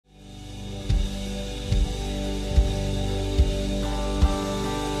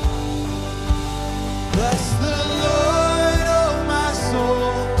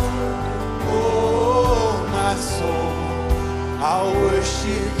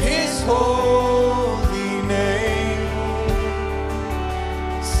holy name.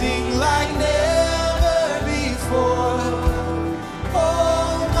 Sing like never before.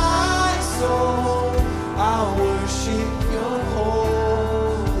 Oh, my soul, I'll worship your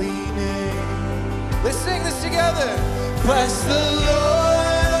holy name. Let's sing this together. Bless the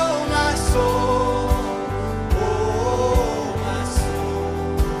Lord, oh my soul. Oh, my soul,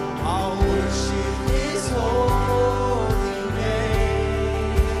 I'll worship his holy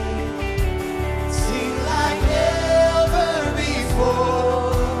name. Sing like never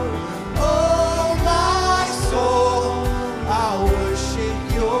before. Oh, my soul, I'll worship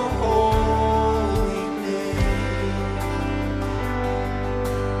your holy name.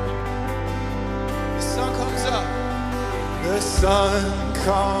 The sun comes up. The sun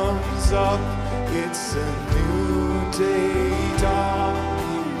comes up, it's a new day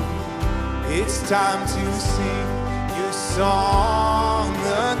dawning. It's time to sing your song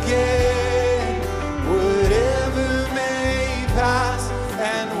again. Whatever may pass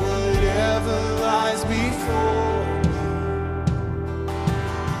and whatever lies before,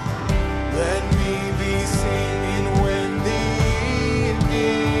 let me be singing when the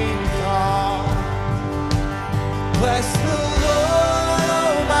evening comes. Bless the Lord,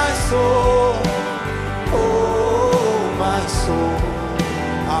 oh my soul, oh my soul,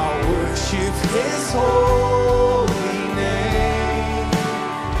 I'll worship his holy name.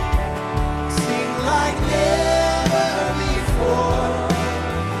 Sing like never before.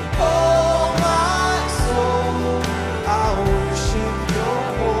 Oh my soul, I'll worship your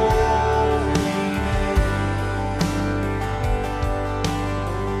holy name.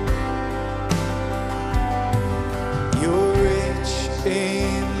 You're rich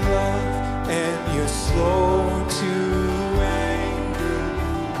in love and you're slow to anger.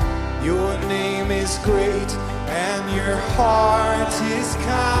 Your name is great and your heart is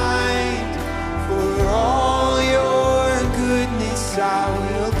kind. For all your goodness I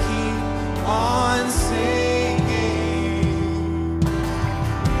will keep on singing.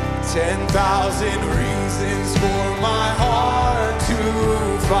 10,000 reasons for my heart to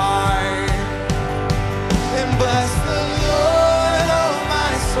find. And bless the Lord, oh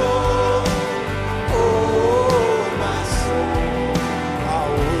my soul, oh my soul,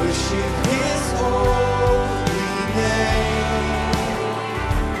 I'll worship his holy name.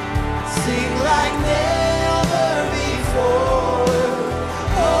 Sing like never before.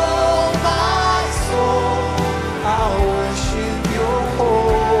 Oh my soul, I'll worship your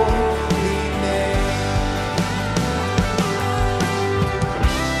holy name.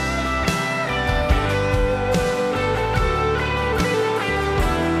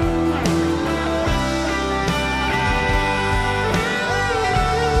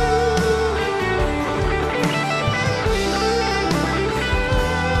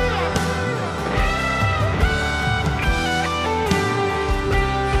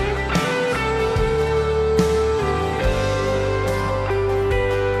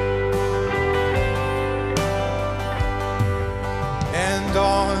 And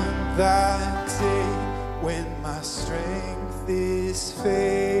on that day when my strength is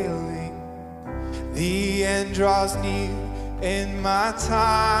failing, the end draws near and my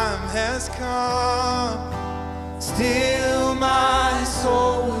time has come, still my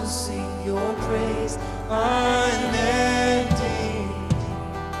soul will sing your praise unending.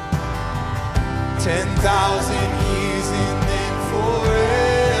 10,000